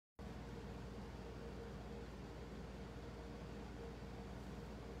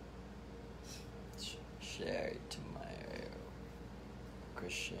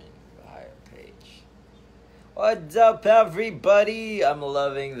What's up, everybody? I'm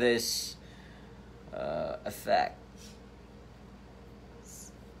loving this effect.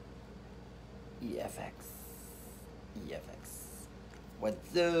 EFX.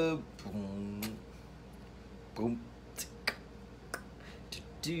 What's up? Boom. Boom.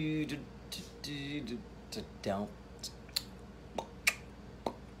 Down.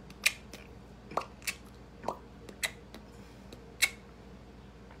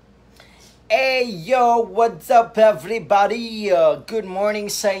 Hey yo, what's up everybody? Good morning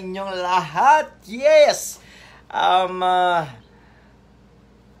sa inyong lahat. Yes.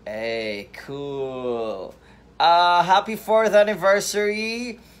 Hey, cool. Happy 4th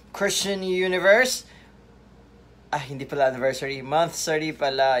anniversary Christian Universe. Hindi pala anniversary, Monthsary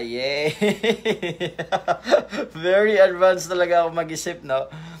pala. Yay. Very advanced talaga ako mag-isip, no?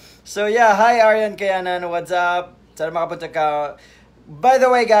 So yeah, hi Arian Kayanan, what's up? Sana makapunta ka. By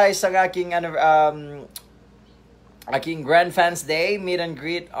the way guys, ang aking Grand Fans Day, meet and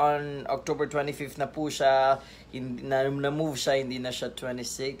greet on October 25th na po siya. Na-move siya, hindi na siya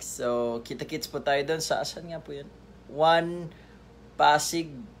 26. So, kita-kits po tayo doon sa, asan nga po yun? One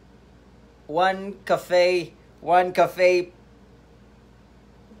Cafe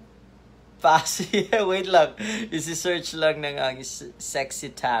Pasig. Wait lang. Isi-search lang ng ang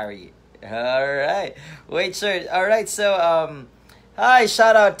Sexy Tari. Alright. Wait, sir. Alright, so, hi,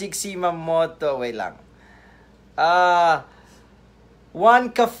 shout out Tixie Mamoto. Wait lang.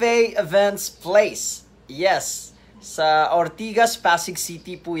 One Cafe Events Place. Yes. Sa Ortigas, Pasig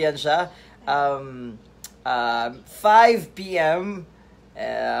City po yan siya. 5 p.m.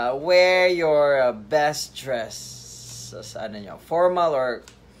 Wear your best dress. So, ano nyo? Formal or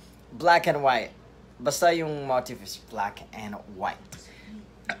black and white. Basta yung motif is black and white.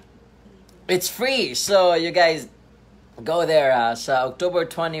 It's free. So, you guys go there sa October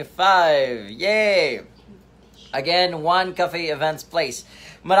 25. Yay! Again, One Cafe Events Place.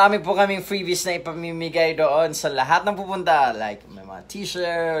 Marami po kaming freebies na ipamimigay doon sa lahat ng pupunta. Like, may mga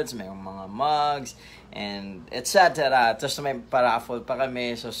t-shirts, may mga mugs, and etc. Tapos may paraffle pa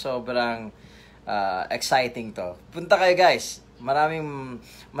kami. So, sobrang exciting to. Punta kayo guys. Marami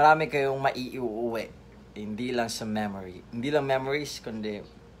kayong maiuuwi. Hindi lang sa memory. Hindi lang memories, kundi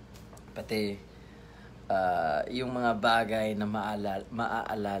pati yung mga bagay na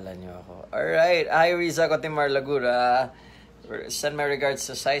maaalala nyo ako. Alright. Hi, Riza Cotimar Lagura. Send my regards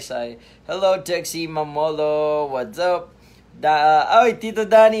to Saisai. Hello, Texie Mamolo. What's up? Tito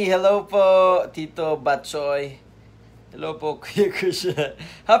Danny. Hello po. Tito Batchoy. Hello po, Kuya Christian.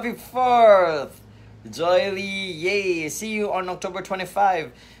 Happy 4th. Joy Lee. Yay. See you on October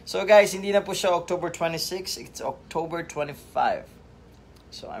 25. So, guys, hindi na po siya October 26. It's October 25.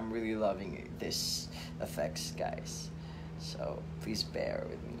 So, I'm really loving this effects, guys. So, please bear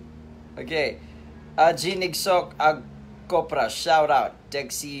with me. Okay. Ginigsok Agkopra, shout out.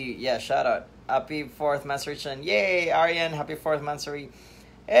 Dexy, yeah, shout out. Happy 4th Monthsary. Yay, Arian, happy 4th Monthsary.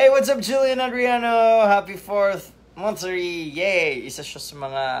 Hey, what's up, Julian Adriano? Happy 4th Monthsary. Yay. Isa siya sa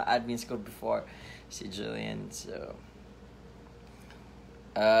mga admins ko before, si Julian. So,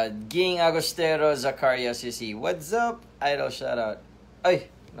 Ging Agostero Zacarias, you see. What's up? Idol, shout out.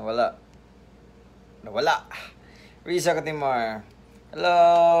 Ay, nawala. Risa Katimar.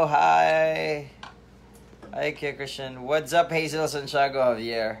 Hello, hi. Hi, Kuya Christian. What's up, Hazel Santiago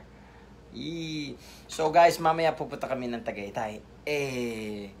Javier? So, guys, mamaya pupunta kami ng Tagaytay.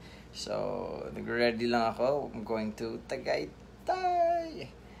 So, nag-ready lang ako. I'm going to Tagaytay.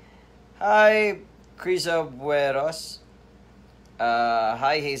 Hi, Crisa Bueros.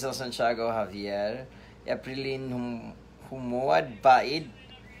 Hi, Hazel Santiago Javier. Aprilin Humuad Baid.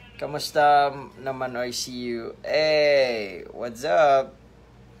 Kamusta naman, I see you. Hey, what's up?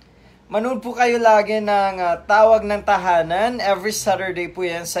 Manood po kayo lagi ng Tawag ng Tahanan. Every Saturday po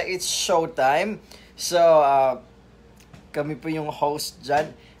yan sa It's Showtime. So, kami po yung host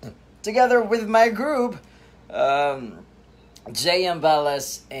dyan. Together with my group, Jay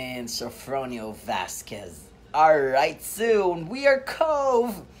Ambalas and Sofronio Vasquez. Alright, soon we are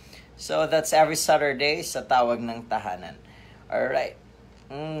Cove. So, that's every Saturday sa Tawag ng Tahanan. Alright.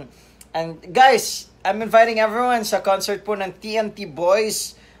 And guys, I'm inviting everyone sa concert po ng TNT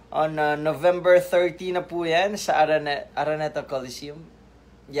Boys on November 30 na po yan sa Araneta Coliseum.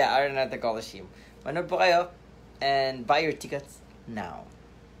 Yeah, Araneta Coliseum. Manood po kayo and buy your tickets now.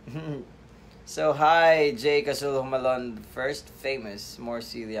 So, hi, Jay Casulo Humalon, first famous,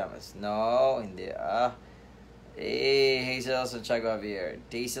 Morsi Llamas. No, hindi. Hey, Hazel Santiago Javier,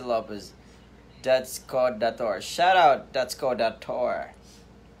 Daisy Lopez, That's Codator. Shout out, That's Codator.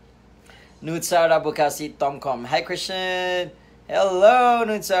 Nutsara Bukasi Tomcom. Hi, Christian. Hello,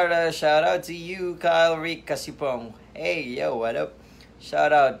 Nutsara. Shout out to you, Kyle Rick Kasipong. Hey, yo, what up?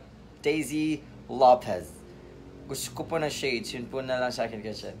 Shout out, Daisy Lopez. Gusto ko po na shades. Yun po na lang sa akin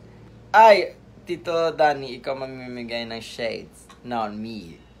kasi. Ay, Tito Danny, ikaw mamimigay ng shades. Not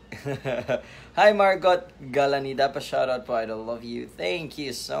me. Hi, Margot Galanida. Shout out po. I love you. Thank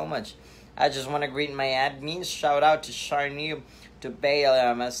you so much. I just want to greet my admins. Shout out to Sharni, to Bay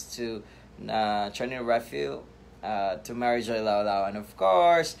LMS, to Charney Raphael, to Mary Joy Laulau, and of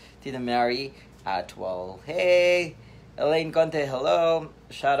course, Tita Mary Atwell. Hey, Elaine Conte, hello.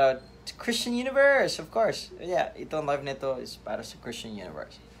 Shout out to Christian Universe, of course. Yeah, itong live nito is para sa Christian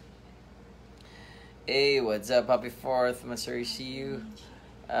Universe. Hey, what's up? Happy 4th, Monthsary, see you.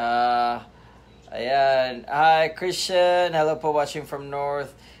 Ayan. Hi, Christian. Hello po, watching from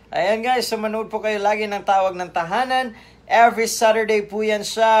North. Ayan guys, so manood po kayo lagi ng Tawag ng Tahanan. Every Saturday po yan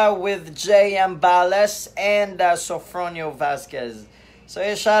siya with J.M. Bales and Sofronio Vasquez. So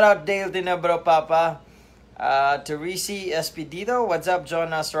shout out Dale Dinebro Papa. To Risi Espedito. What's up,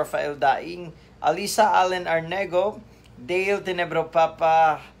 Jonas Rafael Daing. Alisa Allen Arnego. Dale Dinebro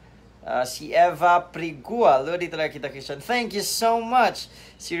Papa. Si Eva Prigua. Lodi talaga kita, Christian. Thank you so much.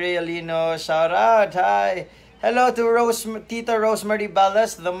 Si Realino, shout out. Hi. Hello to Tita Rosemary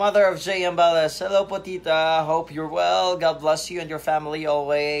Ballas, the mother of J.M. Ballas. Hello po, Tita. Hope you're well. God bless you and your family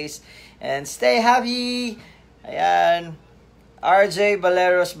always. And stay happy. Ayan. RJ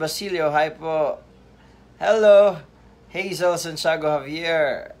Baleros Basilio. Hi po. Hello. Hazel Santiago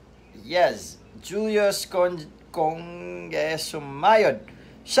Javier. Yes. Julius Congesumayod.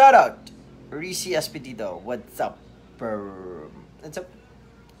 Shout out. Risi Espedito. What's up? What's up?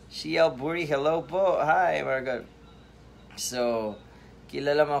 CL Buri, hello po. Hi, Margot. So,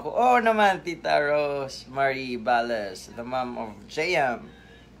 kilala mo ako. Oh, naman, Tita Rose Marie Bales, the mom of JM.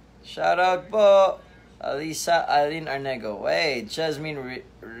 Shout out po. Alisa Alin Arnego. Hey, Jasmine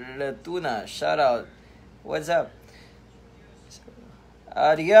Latuna. Shout out. What's up?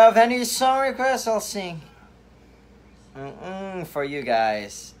 Do you have any song requests? I'll sing. For you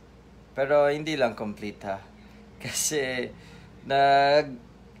guys. Pero hindi lang complete ha. Kasi,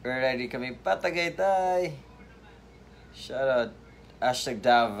 ready kami patagaytay. Shout out. Hashtag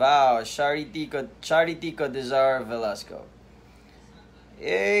Davao. Charity ko Desire Velasco.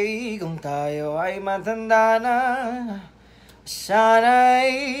 Eh, kung tayo ay matanda na,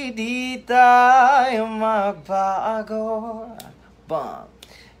 sana'y di tayo magbago. Bam.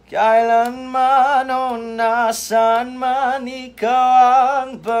 Kailanman o nasaan man ikaw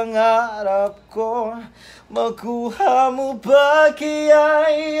ang pangarap ko. Makuha mo ba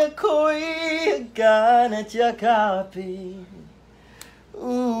kaya'y ako'y agad at yakapin?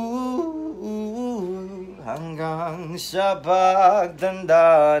 Hanggang sa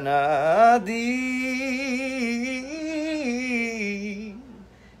pagtanda natin.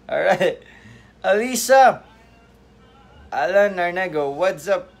 Alright. Alisa Alan Arnego, what's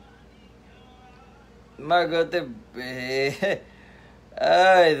up? Margote.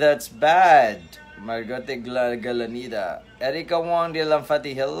 Ay, that's bad. Margote Galanida. Erika Wong de la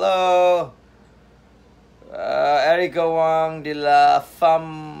Fati, hello. Erika Wong de la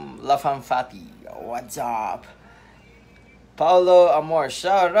Femme Fati, what's up? Paulo Amor,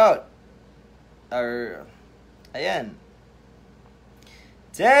 shout out. Ayan.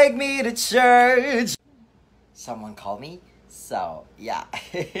 Take me to church. Someone call me? So, yeah.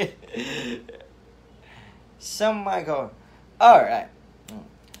 Someone go. Alright.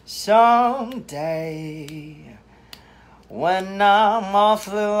 Someday, when I'm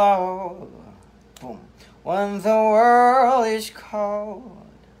awfully low, boom, when the world is cold,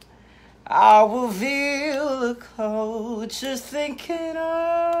 I will feel the cold just thinking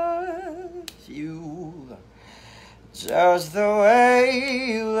of you. Just the way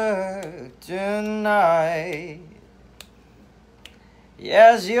you look tonight.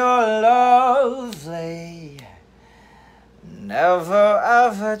 Yes, you're lovely. Never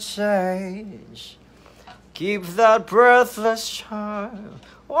ever change. Keep that breathless charm.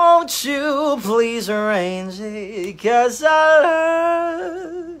 Won't you please arrange it? 'Cause I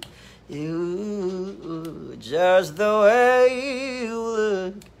love you just the way you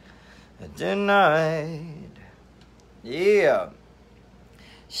look tonight. Yeah.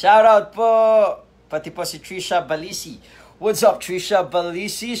 Shout out po. Pati po si Trisha Balisi. What's up, Trisha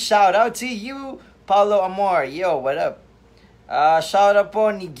Balisi? Shout out to you. Paulo Amor. Yo, what up? Shout out po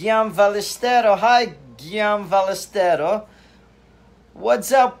ni Guillaume Valestero. Hi, Guillaume Valestero.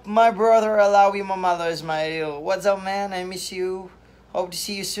 What's up, my brother Alawi Mamalo Ismail? What's up, man? I miss you. Hope to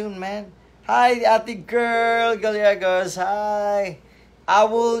see you soon, man. Hi, Ate Girl Gallegos. Hi. I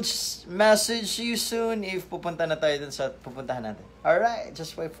will message you soon if pupunta na tayo dun sa pupuntahan natin. Alright,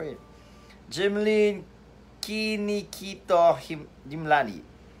 just wait for it. Jimlin Kinikito Jimlani.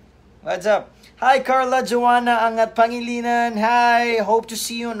 What's up? Hi, Carla, Joanna, Angat Pangilinan. Hi, hope to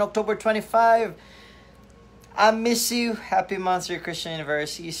see you on October 25. I miss you. Happy Monthsary Christian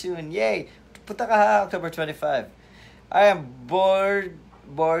University. See you soon. Yay. Punta ka ha, October 25. I am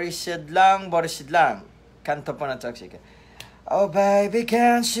Borisid lang. Kanto po na Toxic. Oh, baby,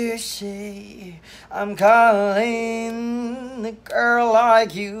 can't you see I'm calling? A girl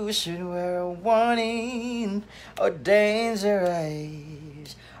like you should wear a warning. Oh, danger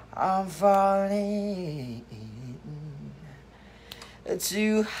eyes, I'm falling.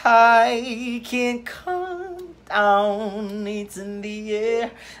 Too high, can't come down. It's in the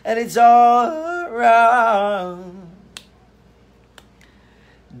air and it's all around.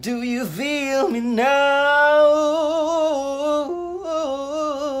 Do you feel me now?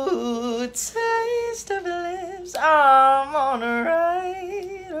 Taste of your lips, I'm on a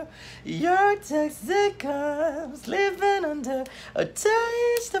ride. Your text that comes, living under a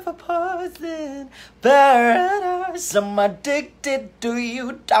taste of a poison paradise. I'm addicted to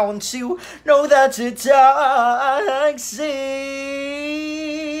you, don't you know that it's toxic?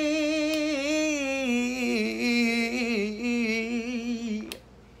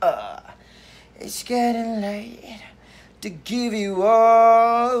 It's getting late to give you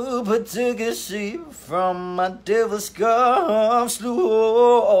up, but take a sip from my devil's cup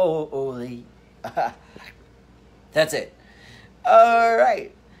slowly. That's it.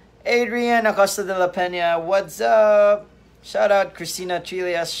 Alright. Adrian Acosta de la Pena, what's up? Shout out Christina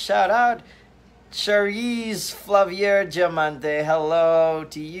Trias, shout out Charisse Flavier Diamante, hello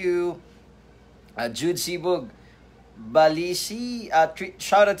to you. Jude Sibug Balisi,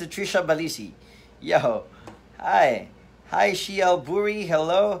 shout out to Trisha Balisi. Yo, hi Shiel Buri,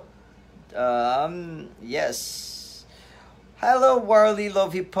 hello. Yes. Hello Warley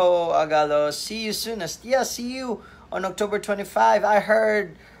Lovipo Agalo. See you soon. Yeah, see you on October 25. I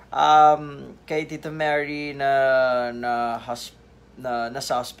heard kay Tita Mary nasa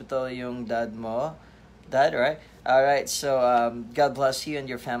hospital yung dad mo. Dad, right? Alright, so God bless you and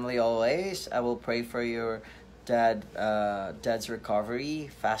your family always. I will pray for your dad's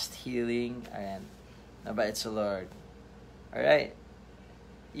recovery, fast healing, and nabait sa Lord. Alright.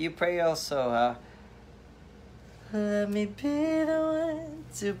 You pray also, huh? Let me be the one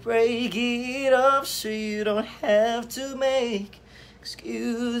to break it up so you don't have to make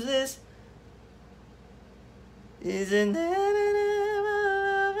excuses. Isn't that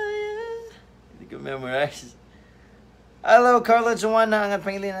enough? You can memorize. Hello, Carla Joanna, Angat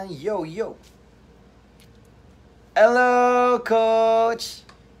Pangilinan. Yo. Hello, Coach.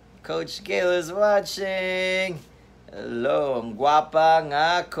 Coach Gail is watching. Hello, ang gwapa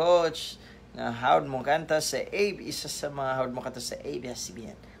nga, Coach. Nga hawd mo kanta sa Abe. Isa sa mga hawd mo kanta sa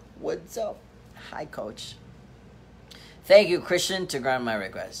ABS-CBN. What's up? Hi, Coach. Thank you, Christian, to grant my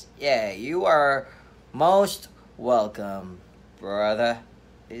request. Yeah, you are most welcome, brother.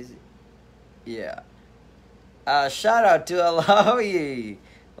 Yeah. Shout out to Alawi.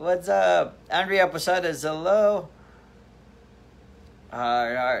 What's up? Andrea Posadas, hello.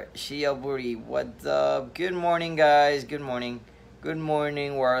 Shia Buri, what's up? Good morning, guys. Good morning. Good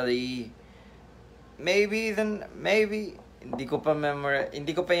morning, Warley. Maybe hindi ko pa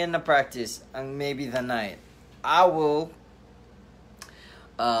yan na practice ang maybe the night. I will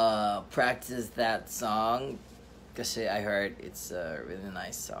practice that song kasi I heard it's a really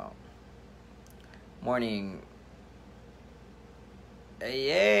nice song. Morning.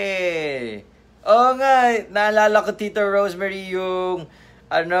 Yay! Oo nga, naalala ko, Tito Rosemary, yung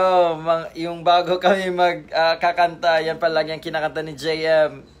yung bago kami kakanta, yan pala yung kinakanta ni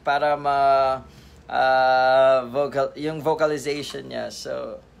JM para yung vocalization niya.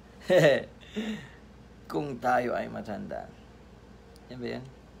 So, kung tayo ay matanda. Yan ba yan?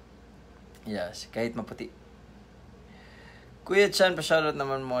 Yes, kahit maputi. Kuya Chan, pa-shoutout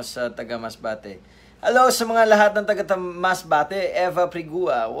naman mo sa taga Masbate. Hello sa mga lahat ng taga Masbate. Eva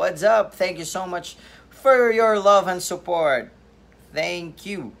Prigua, what's up? Thank you so much for your love and support. Thank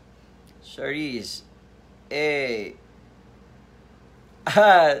you. Charisse. Hey.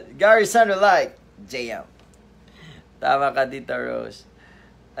 Gary Sandro like. JM. Tama ka dito, Rose.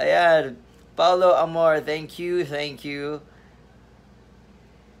 Ayan. Paulo Amor, thank you.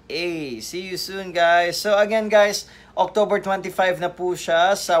 Hey, see you soon, guys. So again, guys, October 25 na po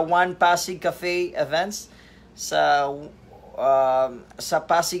siya sa One Pasig Cafe Events sa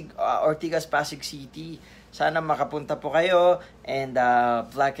Pasig, Ortigas, Pasig City. Sana makapunta po kayo. And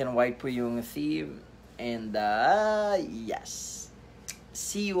black and white po yung theme. And yes.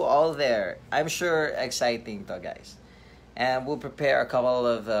 see you all there. I'm sure exciting to, guys. And we'll prepare a couple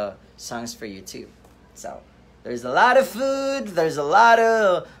of songs for you too. So there's a lot of food, there's a lot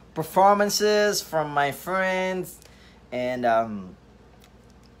of performances from my friends, and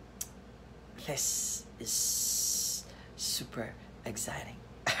this is super exciting.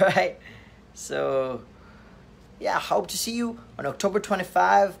 Alright? So yeah, hope to see you on October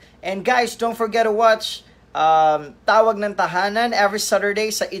 25. And guys, don't forget to watch Tawag ng Tahanan every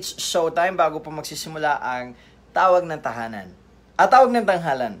Saturday sa It's Showtime bago pa magsisimula ang Tawag ng Tahanan. Tawag ng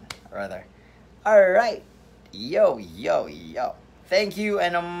Tanghalan, rather. Alright. Yo. Thank you,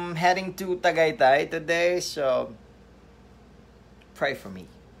 and I'm heading to Tagaytay today, so pray for me.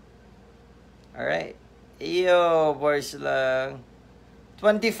 Alright. Yo, boys lang.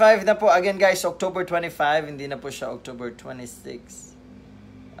 25 na po. Again, guys, October 25. Hindi na po siya October 26.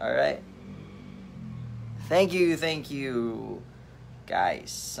 Alright. Thank you,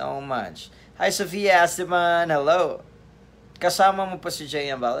 guys, so much. Hi, Sophia Esteban. Hello. Kasama mo pa si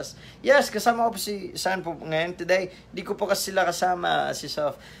Jay Ambalas? Yes, kasama ko po si San po ngayon today. Di ko po kasi sila kasama, si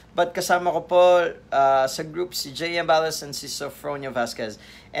Soph. But kasama ko po sa group si Jay Ambalas and si Sophronia Vasquez.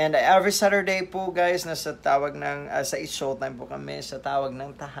 And every Saturday po, guys, nasa tawag ng, sa It's Showtime po kami, sa Tawag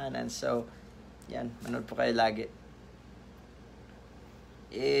ng Tahanan. So, yan, manood po kayo lagi.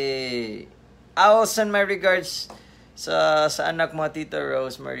 I'll send my regards sa anak mo, Tita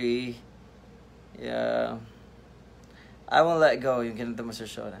Rosemary. Yeah. I won't let go. Yung kinanta mo sa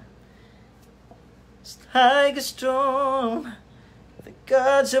show na. It's like a storm that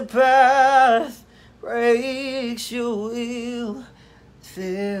cuts a path, breaks your will. It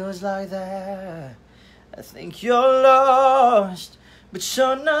feels like that. I think you're lost, but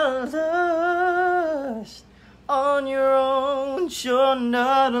you're not lost. On your own, you're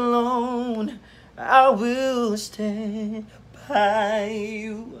not alone. I will stand by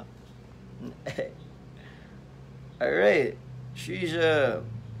you. Alright, she's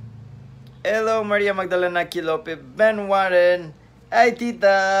hello, Maria Magdalena Kilope, Ben Warren. Hi,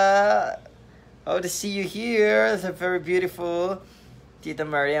 Tita. Oh, to see you here. They're very beautiful. Tita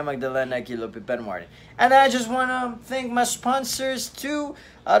Maria Magdalena Kilope, Ben Warren. And I just want to thank my sponsors too.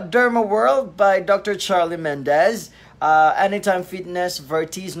 Derma World by Dr. Charlie Mendez, Anytime Fitness,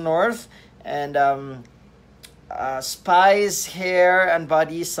 Vertiz North, and Spice Hair and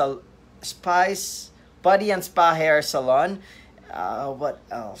Body Spice Body and Spa Hair Salon. What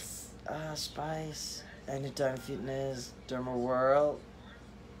else? Spice, Anytime Fitness, Derma World.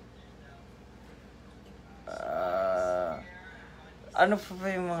 Ano pa ba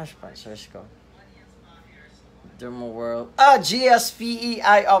yung mga sponsors ko? Derma World.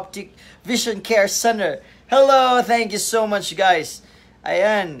 GSVEI Optic Vision Care Center. Hello, thank you so much, guys.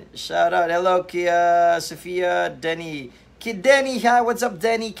 Ayan, shout out. Hello, Kia, Sophia, Denny. Kid Denny, hi, what's up,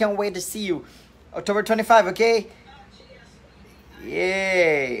 Denny? Can't wait to see you. October 25, okay?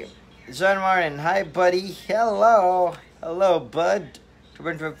 Yay. John Martin, hi, buddy. Hello. Hello, bud.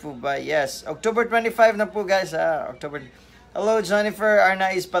 October 25 po ba? Yes. October 25 na po, guys. October. Hello, Jennifer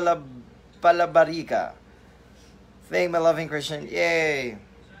Arnaiz Palabarica. Thank my loving Christian. Yay.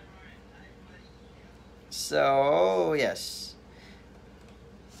 So, yes.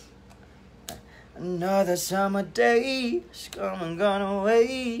 Another summer day has come and gone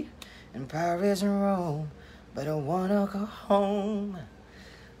away in Paris and Rome, but I wanna go home.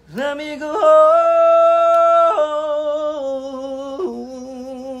 Let me go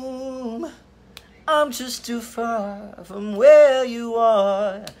home. I'm just too far from where you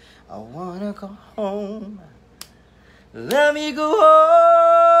are. I wanna go home. Let me go home.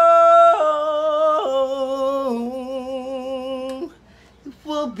 It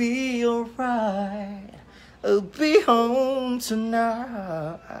will be alright. I'll be home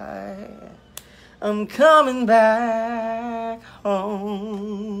tonight. I'm coming back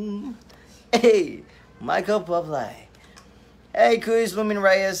home. Hey, Michael Poblay. Hey, Kuis Lumin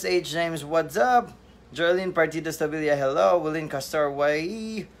Reyes, H. James, what's up? Jerlyn Partida Stabilia, hello. Willin Castor,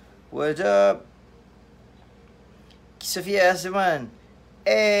 why? What's up? Sophia Esteban.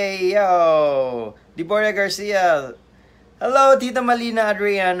 Hey, yo. Deborah Garcia. Hello, Tita Malina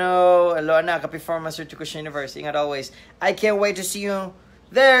Adriano. Hello, anak. Happy Master to Cush University. Ingat always. I can't wait to see you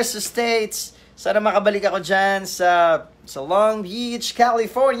there sa States. Sana makabalik ako dyan sa Long Beach,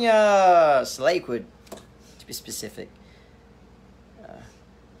 California. Sa Lakewood, to be specific.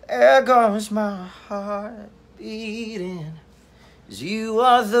 There goes my heart beating, 'cause you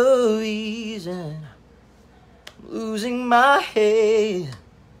are the reason I'm losing my head.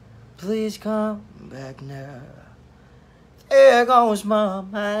 Please come back now. There goes my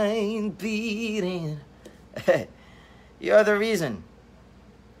mind beating. You're the reason.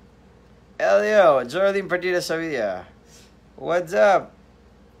 Elio, Geraldine Partida Sevilla. What's up?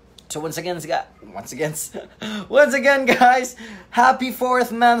 So once again, guys, happy 4th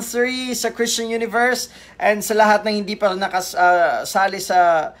Monthsary sa Christian Universe, and sa lahat ng hindi pa nakasali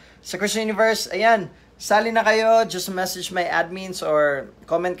sa Christian Universe, ayan, sali na kayo. Just message my admins or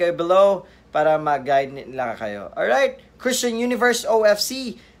comment kayo below para mag-guide nila kayo. Alright, Christian Universe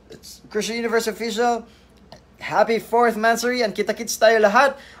OFC, Christian Universe Official, happy 4th Monthsary, and kita-kits tayo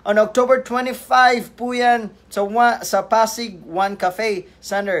lahat on October 25 po yan sa Pasig One Cafe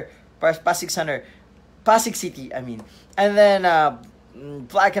Center. Pasig City, I mean. And then,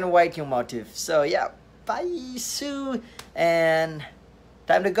 black and white yung motif. So, yeah. Bye, Sue. And,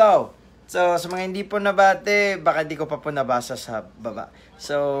 time to go. So, sa mga hindi po nabate, baka hindi ko pa po nabasa sa baba.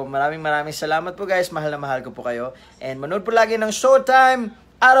 So, maraming salamat po, guys. Mahal na mahal ko po kayo. And, manood po lagi ng Showtime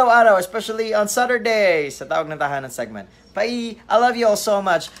araw-araw, especially on Saturday, sa Tawag ng Tahanan segment. Bye. I love you all so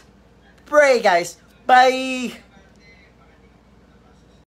much. Pray, guys. Bye.